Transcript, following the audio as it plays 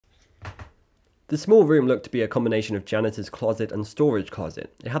The small room looked to be a combination of janitor's closet and storage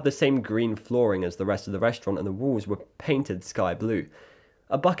closet. It had the same green flooring as the rest of the restaurant and the walls were painted sky blue.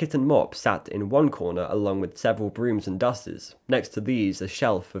 A bucket and mop sat in one corner along with several brooms and dusters. Next to these, a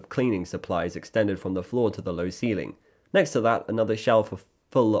shelf of cleaning supplies extended from the floor to the low ceiling. Next to that, another shelf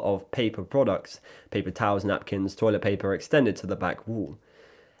full of paper products, paper towels, napkins, toilet paper extended to the back wall.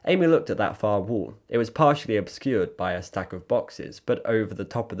 Amy looked at that far wall. It was partially obscured by a stack of boxes, but over the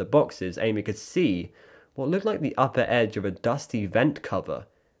top of the boxes, Amy could see what looked like the upper edge of a dusty vent cover,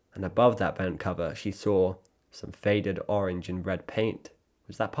 and above that vent cover, she saw some faded orange and red paint.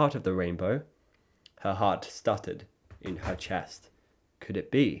 Was that part of the rainbow? Her heart stuttered in her chest. Could it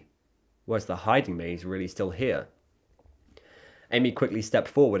be? Was the hiding maze really still here? Amy quickly stepped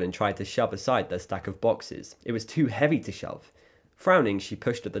forward and tried to shove aside the stack of boxes. It was too heavy to shove. Frowning, she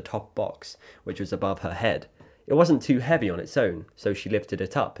pushed at the top box, which was above her head. It wasn't too heavy on its own, so she lifted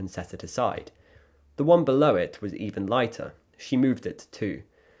it up and set it aside. The one below it was even lighter. She moved it too.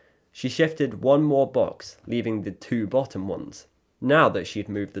 She shifted one more box, leaving the two bottom ones. Now that she had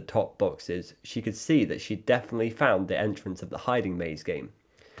moved the top boxes, she could see that she'd definitely found the entrance of the hiding maze game.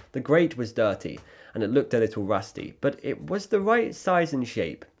 The grate was dirty, and it looked a little rusty, but it was the right size and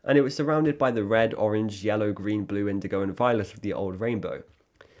shape, and it was surrounded by the red, orange, yellow, green, blue, indigo, and violet of the old rainbow.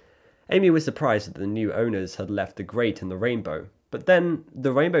 Amy was surprised that the new owners had left the grate and the rainbow, but then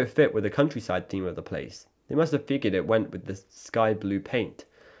the rainbow fit with the countryside theme of the place. They must have figured it went with the sky blue paint.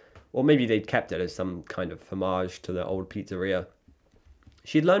 Or maybe they'd kept it as some kind of homage to the old pizzeria.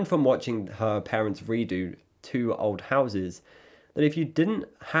 She'd learned from watching her parents redo two old houses that if you didn't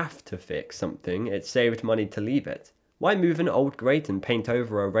have to fix something, it saved money to leave it. Why move an old grate and paint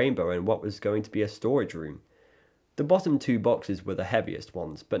over a rainbow in what was going to be a storage room? The bottom two boxes were the heaviest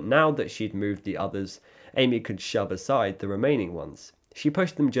ones, but now that she'd moved the others, Amy could shove aside the remaining ones. She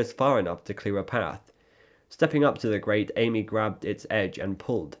pushed them just far enough to clear a path. Stepping up to the grate, Amy grabbed its edge and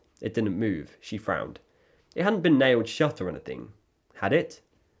pulled. It didn't move. She frowned. It hadn't been nailed shut or anything. Had it?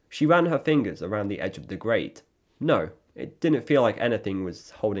 She ran her fingers around the edge of the grate. No, it didn't feel like anything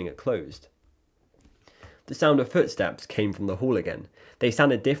was holding it closed. The sound of footsteps came from the hall again. They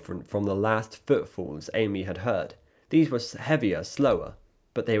sounded different from the last footfalls Amy had heard. These were heavier, slower,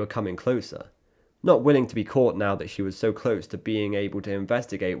 but they were coming closer. Not willing to be caught now that she was so close to being able to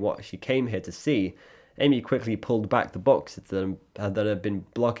investigate what she came here to see, Amy quickly pulled back the boxes that had been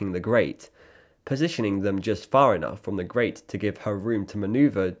blocking the grate, positioning them just far enough from the grate to give her room to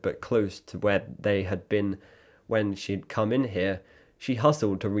maneuver but close to where they had been when she'd come in here. She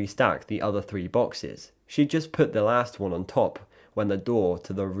hustled to restack the other three boxes. She'd just put the last one on top when the door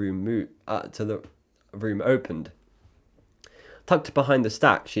to the room opened. Tucked behind the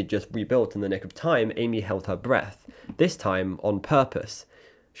stack she'd just rebuilt in the nick of time, Amy held her breath, this time on purpose.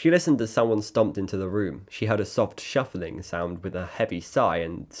 She listened as someone stomped into the room. She heard a soft shuffling sound with a heavy sigh,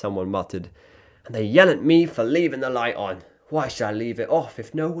 and someone muttered, "And they yell at me for leaving the light on. Why should I leave it off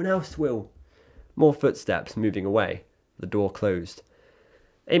if no one else will?" More footsteps moving away. The door closed.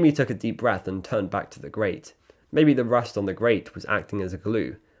 Amy took a deep breath and turned back to the grate. Maybe the rust on the grate was acting as a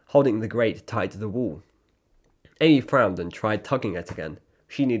glue, holding the grate tight to the wall. Amy frowned and tried tugging it again.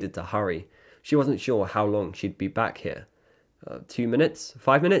 She needed to hurry. She wasn't sure how long she'd be back here. 2 minutes?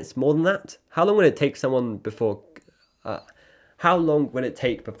 5 minutes? More than that? How long would it take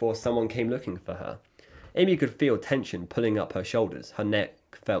before someone came looking for her? Amy could feel tension pulling up her shoulders. Her neck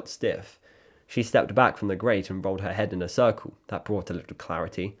felt stiff. She stepped back from the grate and rolled her head in a circle. That brought a little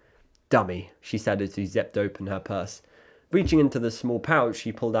clarity. "Dummy," she said as she zipped open her purse. Reaching into the small pouch,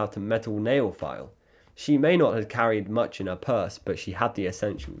 she pulled out a metal nail file. She may not have carried much in her purse, but she had the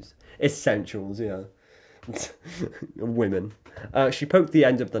essentials. Essentials, yeah. Women. She poked the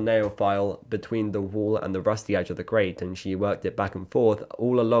end of the nail file between the wall and the rusty edge of the grate, and she worked it back and forth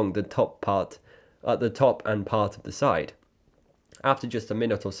all along the top and part of the side. After just a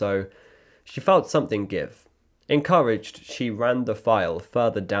minute or so, she felt something give. Encouraged, she ran the file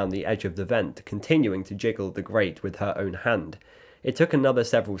further down the edge of the vent, continuing to jiggle the grate with her own hand. It took another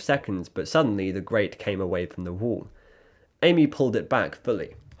several seconds, but suddenly the grate came away from the wall. Amy pulled it back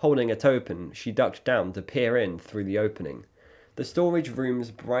fully. Holding it open, she ducked down to peer in through the opening. The storage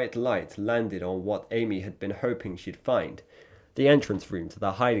room's bright light landed on what Amy had been hoping she'd find. The entrance room to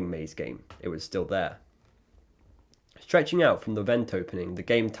the hiding maze game. It was still there. Stretching out from the vent opening, the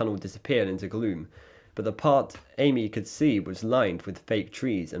game tunnel disappeared into gloom, but the part Amy could see was lined with fake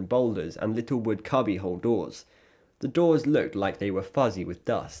trees and boulders and little wood cubbyhole doors. The doors looked like they were fuzzy with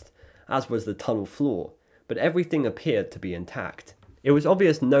dust, as was the tunnel floor, but everything appeared to be intact. It was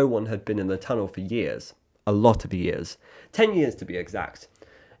obvious no one had been in the tunnel for years. A lot of years. 10 years to be exact.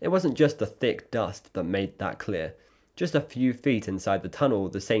 It wasn't just the thick dust that made that clear. Just a few feet inside the tunnel,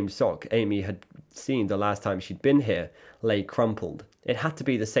 the same sock Amy had seen the last time she'd been here lay crumpled. It had to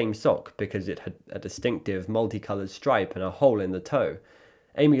be the same sock because it had a distinctive multicolored stripe and a hole in the toe.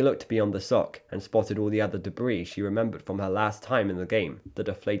 Amy looked beyond the sock and spotted all the other debris she remembered from her last time in the game, the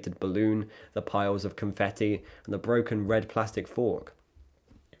deflated balloon, the piles of confetti, and the broken red plastic fork.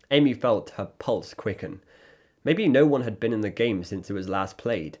 Amy felt her pulse quicken. Maybe no one had been in the game since it was last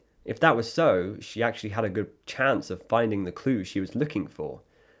played. If that was so, she actually had a good chance of finding the clue she was looking for.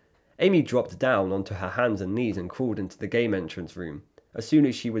 Amy dropped down onto her hands and knees and crawled into the game entrance room. As soon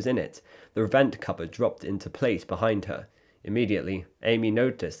as she was in it, the vent cover dropped into place behind her. Immediately, Amy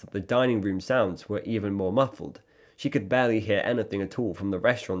noticed that the dining room sounds were even more muffled. She could barely hear anything at all from the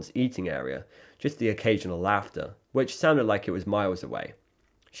restaurant's eating area, just the occasional laughter, which sounded like it was miles away.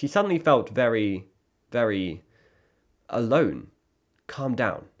 She suddenly felt very alone. Calm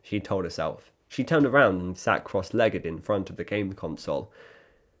down, she told herself. She turned around and sat cross-legged in front of the game console.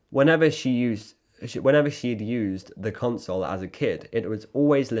 Whenever she had used the console as a kid, it was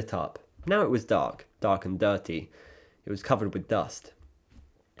always lit up. Now it was dark and dirty. It was covered with dust.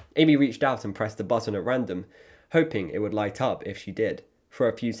 Amy reached out and pressed the button at random, hoping it would light up if she did. For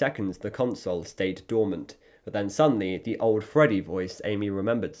a few seconds, the console stayed dormant, but then suddenly, the old Freddy voice Amy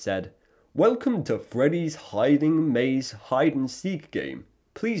remembered said, "Welcome to Freddy's Hiding Maze Hide-and-Seek game.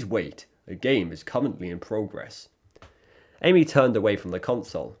 Please wait. A game is currently in progress." Amy turned away from the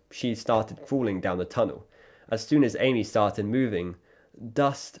console. She started crawling down the tunnel. As soon as Amy started moving,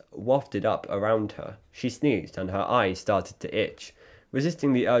 dust wafted up around her. She sneezed and her eyes started to itch.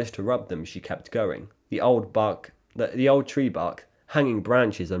 Resisting the urge to rub them, she kept going. The old tree bark, hanging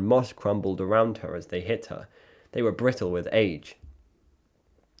branches and moss crumbled around her as they hit her. They were brittle with age.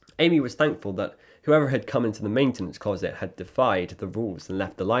 Amy was thankful that whoever had come into the maintenance closet had defied the rules and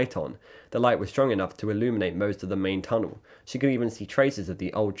left the light on. The light was strong enough to illuminate most of the main tunnel. She could even see traces of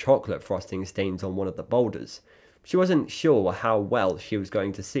the old chocolate frosting stains on one of the boulders. She wasn't sure how well she was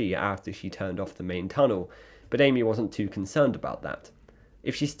going to see after she turned off the main tunnel, but Amy wasn't too concerned about that.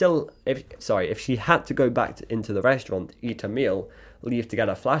 If she had to go back into the restaurant, eat a meal, leave to get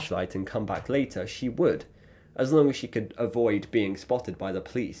a flashlight and come back later, she would, as long as she could avoid being spotted by the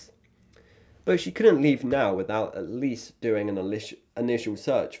police. But she couldn't leave now without at least doing an initial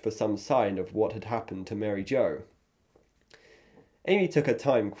search for some sign of what had happened to Mary Jo. Amy took her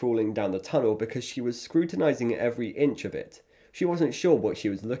time crawling down the tunnel because she was scrutinizing every inch of it. She wasn't sure what she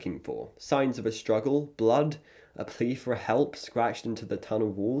was looking for. Signs of a struggle, blood, a plea for help scratched into the tunnel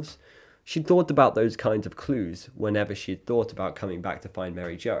walls. She'd thought about those kinds of clues whenever she'd thought about coming back to find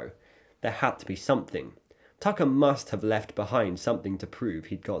Mary Jo. There had to be something. Tucker must have left behind something to prove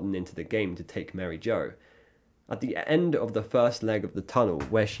he'd gotten into the game to take Mary Jo. At the end of the first leg of the tunnel,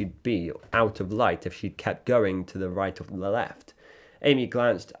 where she'd be out of light if she'd kept going to the right or the left, Amy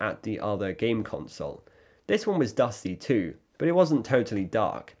glanced at the other game console. This one was dusty too, but it wasn't totally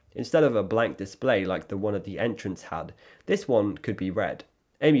dark. Instead of a blank display like the one at the entrance had, this one could be read.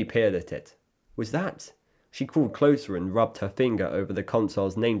 Amy peered at it. Was that? She crawled closer and rubbed her finger over the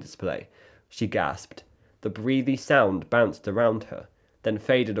console's name display. She gasped. The breathy sound bounced around her, then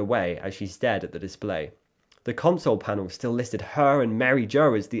faded away as she stared at the display. The console panel still listed her and Mary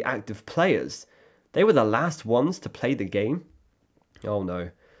Jo as the active players. They were the last ones to play the game? Oh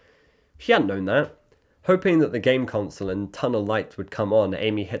no. She hadn't known that. Hoping that the game console and tunnel lights would come on,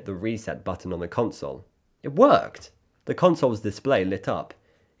 Amy hit the reset button on the console. It worked! The console's display lit up.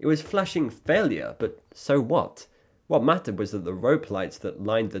 It was flashing failure, but so what? What mattered was that the rope lights that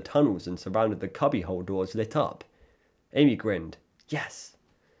lined the tunnels and surrounded the cubbyhole doors lit up. Amy grinned. Yes!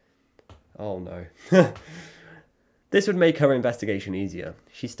 Oh no. This would make her investigation easier.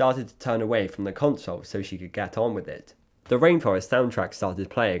 She started to turn away from the console so she could get on with it. The Rainforest soundtrack started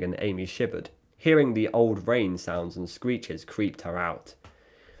playing and Amy shivered. Hearing the old rain sounds and screeches creeped her out.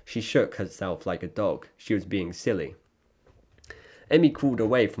 She shook herself like a dog. She was being silly. Amy crawled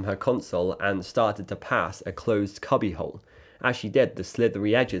away from her console and started to pass a closed cubbyhole. As she did, the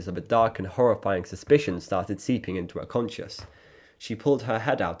slithery edges of a dark and horrifying suspicion started seeping into her conscience. She pulled her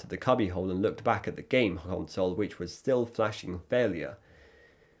head out of the cubbyhole and looked back at the game console, which was still flashing failure.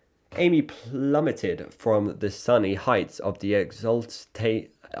 Amy plummeted from the sunny heights of the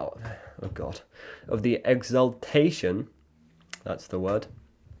exultation, that's the word,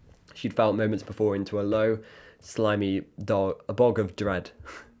 she'd felt moments before, into a low, slimy bog of dread.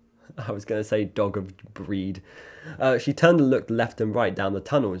 I was going to say dog of breed. She turned and looked left and right down the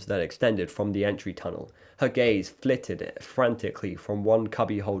tunnels that extended from the entry tunnel. Her gaze flitted frantically from one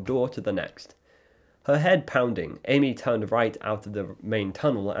cubbyhole door to the next. Her head pounding, Amy turned right out of the main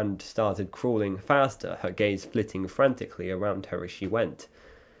tunnel and started crawling faster, her gaze flitting frantically around her as she went.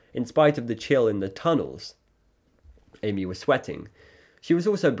 In spite of the chill in the tunnels, Amy was sweating. She was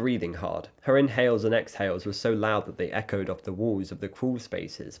also breathing hard. Her inhales and exhales were so loud that they echoed off the walls of the crawl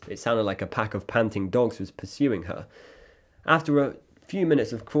spaces. It sounded like a pack of panting dogs was pursuing her. After a few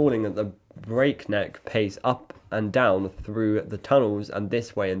minutes of crawling at the breakneck pace up and down through the tunnels and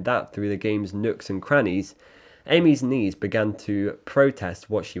this way and that through the game's nooks and crannies, Amy's knees began to protest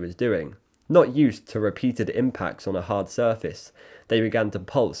what she was doing. Not used to repeated impacts on a hard surface, they began to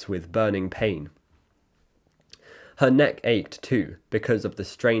pulse with burning pain. Her neck ached too, because of the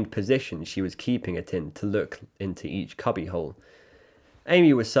strained position she was keeping it in to look into each cubbyhole.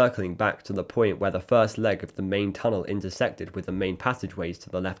 Amy was circling back to the point where the first leg of the main tunnel intersected with the main passageways to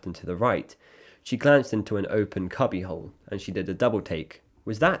the left and to the right. She glanced into an open cubbyhole, and she did a double take.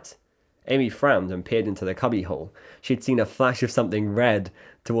 Was that? Amy frowned and peered into the cubbyhole. She'd seen a flash of something red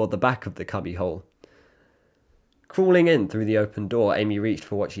toward the back of the cubbyhole. Crawling in through the open door, Amy reached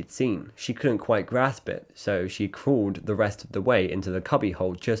for what she'd seen. She couldn't quite grasp it, so she crawled the rest of the way into the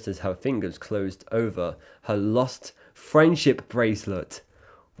cubbyhole just as her fingers closed over her lost friendship bracelet.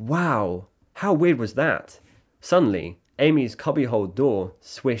 Wow, how weird was that? Suddenly, Amy's cubbyhole door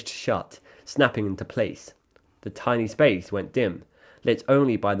swished shut, snapping into place. The tiny space went dim, lit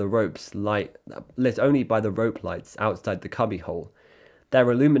only by the rope lights outside the cubbyhole. Their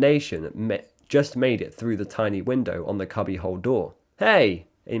illumination just made it through the tiny window on the cubbyhole door. Hey!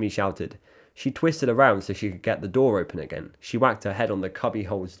 Amy shouted. She twisted around so she could get the door open again. She whacked her head on the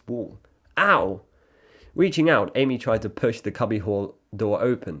cubbyhole's wall. Ow! Reaching out, Amy tried to push the cubbyhole door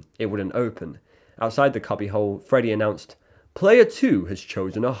open. It wouldn't open. Outside the cubbyhole, Freddy announced, "Player 2 has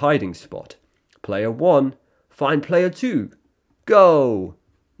chosen a hiding spot. Player 1, find player 2. Go!"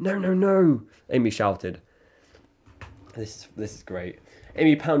 No, no, no, Amy shouted. This is great.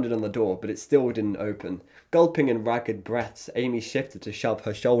 Amy pounded on the door, but it still didn't open. Gulping in ragged breaths, Amy shifted to shove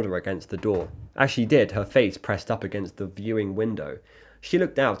her shoulder against the door. As she did, her face pressed up against the viewing window. She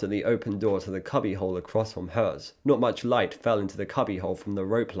looked out at the open door to the cubbyhole across from hers. Not much light fell into the cubbyhole from the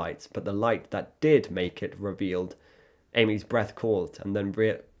rope lights, but the light that did make it revealed. Amy's breath caught, and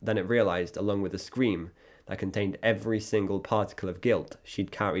then it realized, along with a scream that contained every single particle of guilt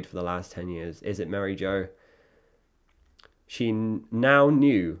she'd carried for the last 10 years. Is it Mary Jo? She now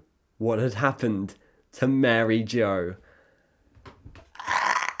knew what had happened to Mary Jo.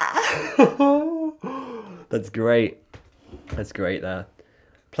 That's great. That's great there.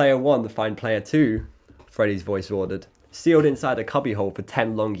 Player 1 to find player 2, Freddy's voice ordered. Sealed inside a cubbyhole for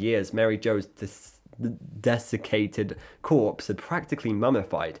 10 long years, Mary Jo's desiccated corpse had practically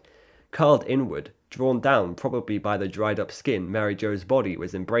mummified. Curled inward, drawn down probably by the dried up skin, Mary Jo's body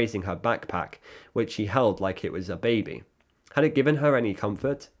was embracing her backpack, which she held like it was a baby. Had it given her any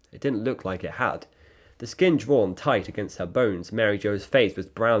comfort? It didn't look like it had. The skin drawn tight against her bones, Mary Jo's face was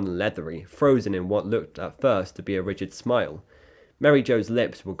brown and leathery, frozen in what looked at first to be a rigid smile. Mary Jo's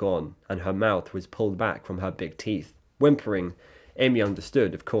lips were gone, and her mouth was pulled back from her big teeth. Whimpering, Amy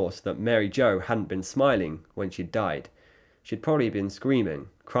understood, of course, that Mary Jo hadn't been smiling when she'd died. She'd probably been screaming,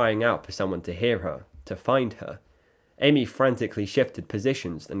 crying out for someone to hear her, to find her. Amy frantically shifted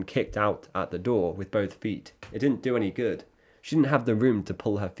positions and kicked out at the door with both feet. It didn't do any good. She didn't have the room to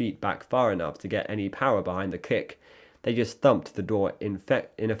pull her feet back far enough to get any power behind the kick. They just thumped the door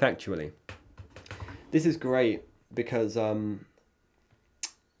ineffectually. This is great because,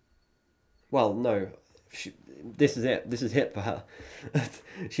 well, no. This is it. This is it for her.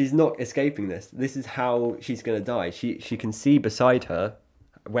 She's not escaping this. This is how she's going to die. She can see beside her,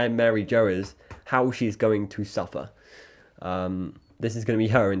 where Mary Jo is, how she's going to suffer. This is going to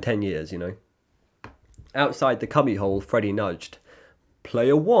be her in 10 years, you know. Outside the cubbyhole, Freddy nudged.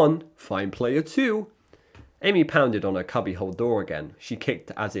 Player 1, find player 2. Amy pounded on her cubbyhole door again. She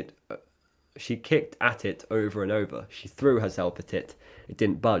kicked at it over and over. She threw herself at it. It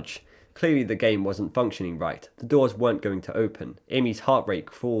didn't budge. Clearly the game wasn't functioning right. The doors weren't going to open. Amy's heart rate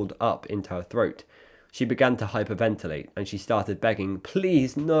crawled up into her throat. She began to hyperventilate, and she started begging,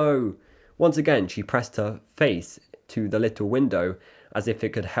 "Please, no." Once again, she pressed her face to the little window as if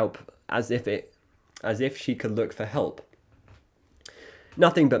it could help, as if she could look for help.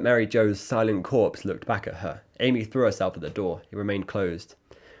 Nothing but Mary Jo's silent corpse looked back at her. Amy threw herself at the door. It remained closed.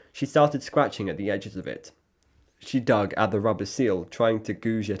 She started scratching at the edges of it. She dug at the rubber seal, trying to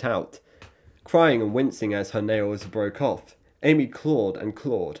gouge it out, crying and wincing as her nails broke off. Amy clawed and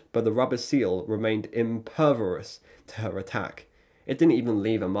clawed, but the rubber seal remained impervious to her attack. It didn't even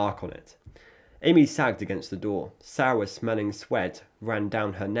leave a mark on it. Amy sagged against the door. Sour-smelling sweat ran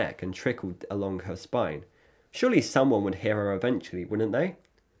down her neck and trickled along her spine. Surely someone would hear her eventually, wouldn't they?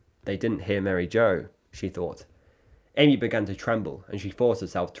 They didn't hear Mary Jo, she thought. Amy began to tremble, and she forced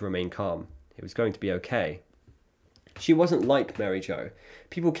herself to remain calm. It was going to be okay. She wasn't like Mary Jo.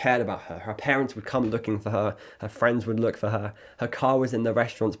 People cared about her. Her parents would come looking for her. Her friends would look for her. Her car was in the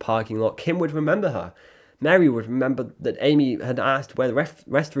restaurant's parking lot. Kim would remember her. Mary would remember that Amy had asked where the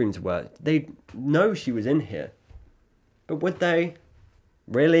restrooms were. They'd know she was in here. But would they?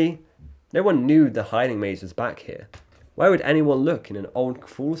 Really? No one knew the hiding maze was back here. Why would anyone look in an old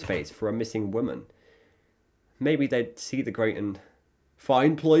crawl space for a missing woman? Maybe they'd see the grate and...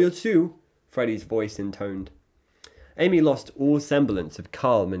 Fine player too, Freddie's voice intoned. Amy lost all semblance of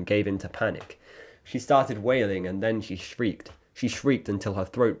calm and gave in to panic. She started wailing and then she shrieked. She shrieked until her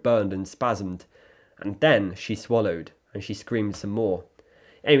throat burned and spasmed. And then she swallowed, and she screamed some more.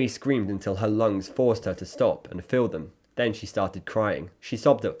 Amy screamed until her lungs forced her to stop and fill them. Then she started crying. She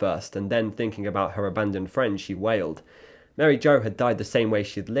sobbed at first, and then thinking about her abandoned friend, she wailed. Mary Jo had died the same way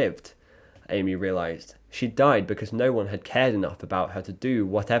she'd lived, Amy realised. She'd died because no one had cared enough about her to do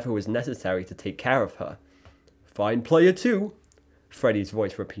whatever was necessary to take care of her. Fine player too, Freddie's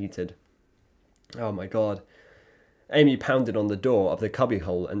voice repeated. Oh my god. Amy pounded on the door of the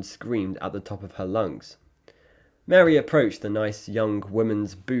cubbyhole and screamed at the top of her lungs. Mary approached the nice young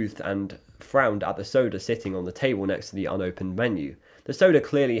woman's booth and frowned at the soda sitting on the table next to the unopened menu. The soda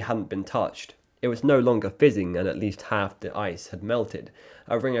clearly hadn't been touched. It was no longer fizzing and at least half the ice had melted.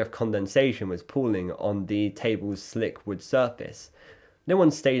 A ring of condensation was pooling on the table's slick wood surface. No one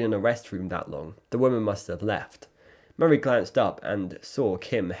stayed in a restroom that long. The woman must have left. Mary glanced up and saw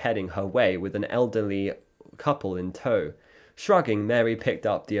Kim heading her way with an elderly couple in tow. Shrugging, Mary picked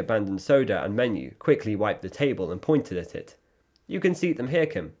up the abandoned soda and menu, quickly wiped the table and pointed at it. You can seat them here,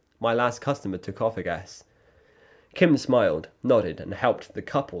 Kim. My last customer took off, I guess. Kim smiled, nodded, and helped the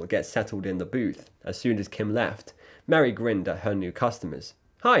couple get settled in the booth. As soon as Kim left, Mary grinned at her new customers.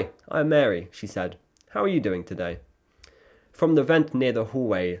 Hi, I'm Mary, she said. How are you doing today? From the vent near the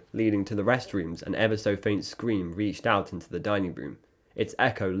hallway leading to the restrooms, an ever-so-faint scream reached out into the dining room. Its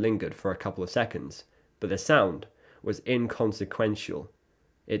echo lingered for a couple of seconds, but the sound was inconsequential.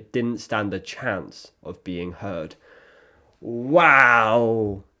 It didn't stand a chance of being heard.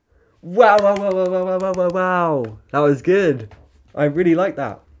 Wow! Wow, wow, wow, wow, wow, wow, wow, wow. That was good. I really like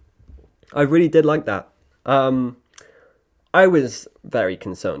that. I really did like that. I was very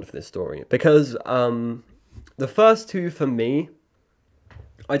concerned for this story because the first two, for me,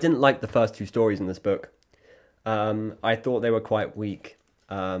 I didn't like the first two stories in this book. I thought they were quite weak.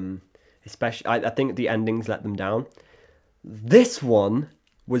 Especially, I think the endings let them down. This one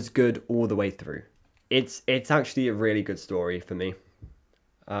was good all the way through. It's actually a really good story for me.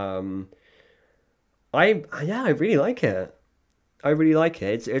 I really like it. I really like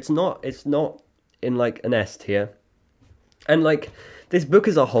it. It's not in like an S tier. And like this book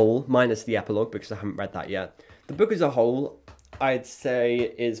as a whole, minus the epilogue because I haven't read that yet. The book as a whole, I'd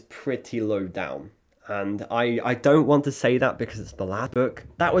say is pretty low down. And I don't want to say that because it's the last book.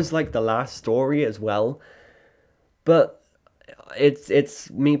 That was like the last story as well. But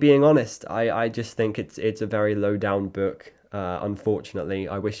it's me being honest. I just think it's a very low down book. Unfortunately,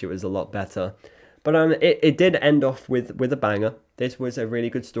 I wish it was a lot better. But it did end off with a banger. This was a really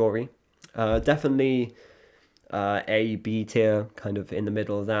good story. Definitely A, B tier, kind of in the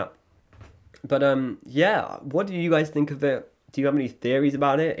middle of that. But yeah, what do you guys think of it? Do you have any theories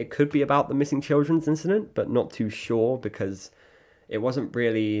about it? It could be about the missing children's incident, but not too sure because it wasn't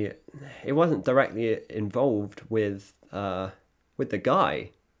directly involved with the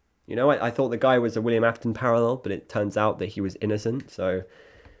guy. You know, I thought the guy was a William Afton parallel, but it turns out that he was innocent, so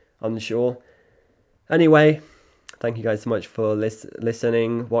unsure. Anyway, thank you guys so much for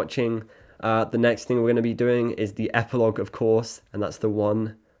listening, watching. The next thing we're going to be doing is the epilogue, of course, and that's the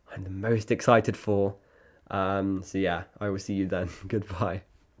one I'm the most excited for. So yeah, I will see you then. Goodbye.